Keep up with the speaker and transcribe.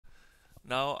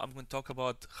Now I'm going to talk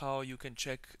about how you can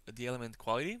check the element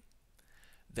quality.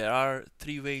 There are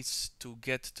three ways to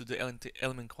get to the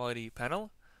element quality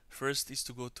panel. First is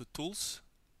to go to Tools,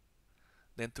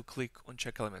 then to click on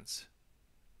Check Elements.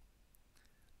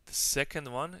 The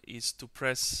second one is to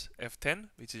press F10,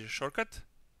 which is a shortcut.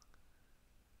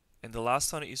 And the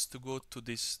last one is to go to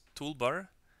this toolbar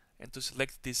and to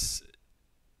select this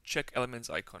Check Elements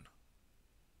icon.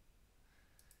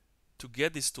 To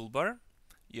get this toolbar,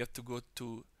 you have to go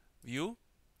to View,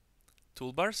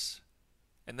 Toolbars,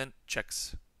 and then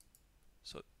Checks.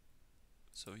 So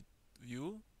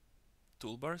View,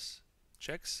 Toolbars,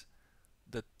 Checks,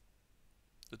 the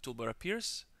toolbar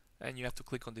appears, and you have to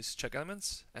click on these check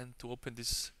elements and to open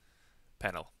this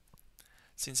panel.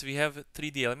 Since we have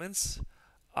 3D elements,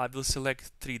 I will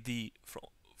select 3D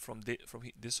from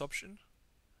this option.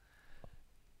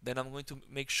 Then I'm going to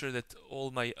make sure that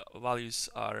all my values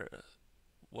are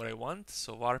what I want.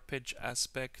 So warp edge,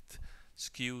 aspect,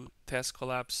 skew, test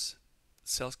collapse,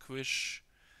 cell squish,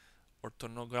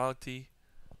 orthogonality,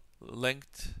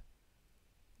 length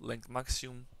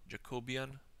maximum,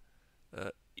 Jacobian,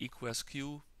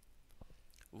 EQ,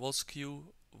 wall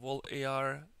skew, wall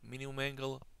AR, minimum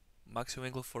angle, maximum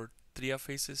angle for tria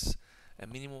faces,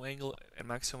 and minimum angle and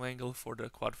maximum angle for the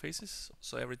quad faces.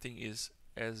 So everything is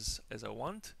as I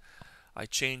want. I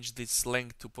change this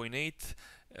length to 0.8,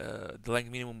 the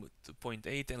length minimum to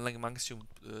 0.8, and length maximum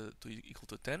to equal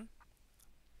to 10.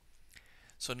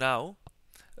 So now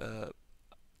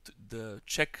the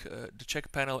check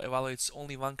panel evaluates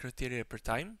only one criteria per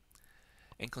time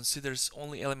and considers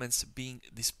only elements being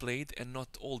displayed and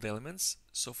not all the elements.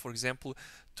 So for example,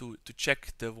 to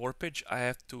check the warpage, I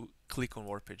have to click on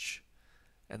warpage,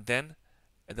 and then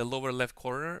at the lower left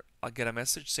corner I'll get a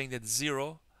message saying that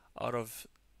 0 out of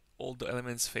all the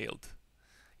elements failed.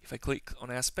 If I click on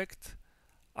aspect,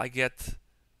 I get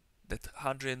that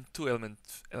 102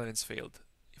 elements failed.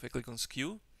 If I click on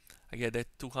skew, I get that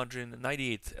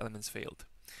 298 elements failed.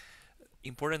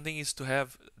 Important thing is to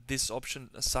have this option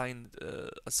assign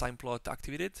plot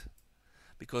activated,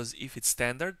 because if it's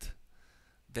standard,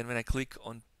 then when I click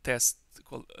on test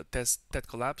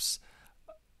collapse,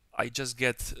 I just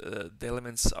get the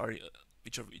elements are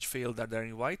which failed are there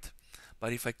in white.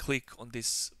 But if I click on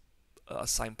this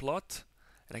assign plot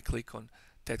and I click on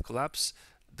TED collapse,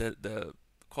 the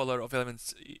color of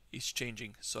elements is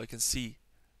changing, so I can see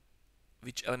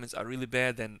which elements are really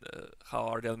bad and how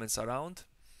are the elements around.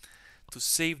 To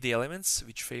save the elements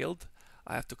which failed,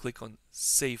 I have to click on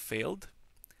Save Failed,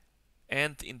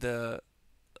 and in the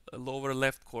lower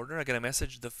left corner I get a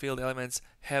message: the failed elements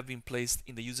have been placed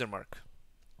in the user mark.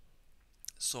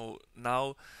 So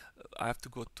now I have to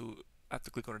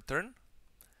click on Return,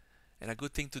 and a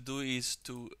good thing to do is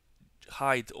to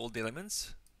hide all the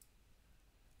elements,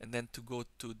 and then to go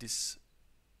to this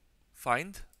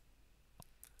Find,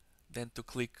 then to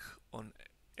click on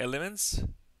Elements,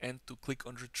 and to click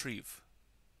on Retrieve,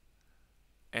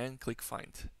 and click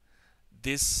Find.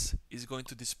 This is going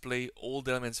to display all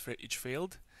the elements for each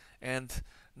failed, and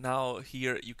now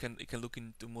here you can look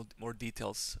into more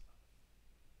details.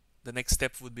 The next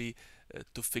step would be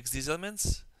to fix these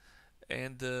elements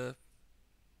and to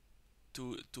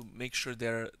make sure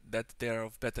that they are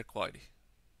of better quality.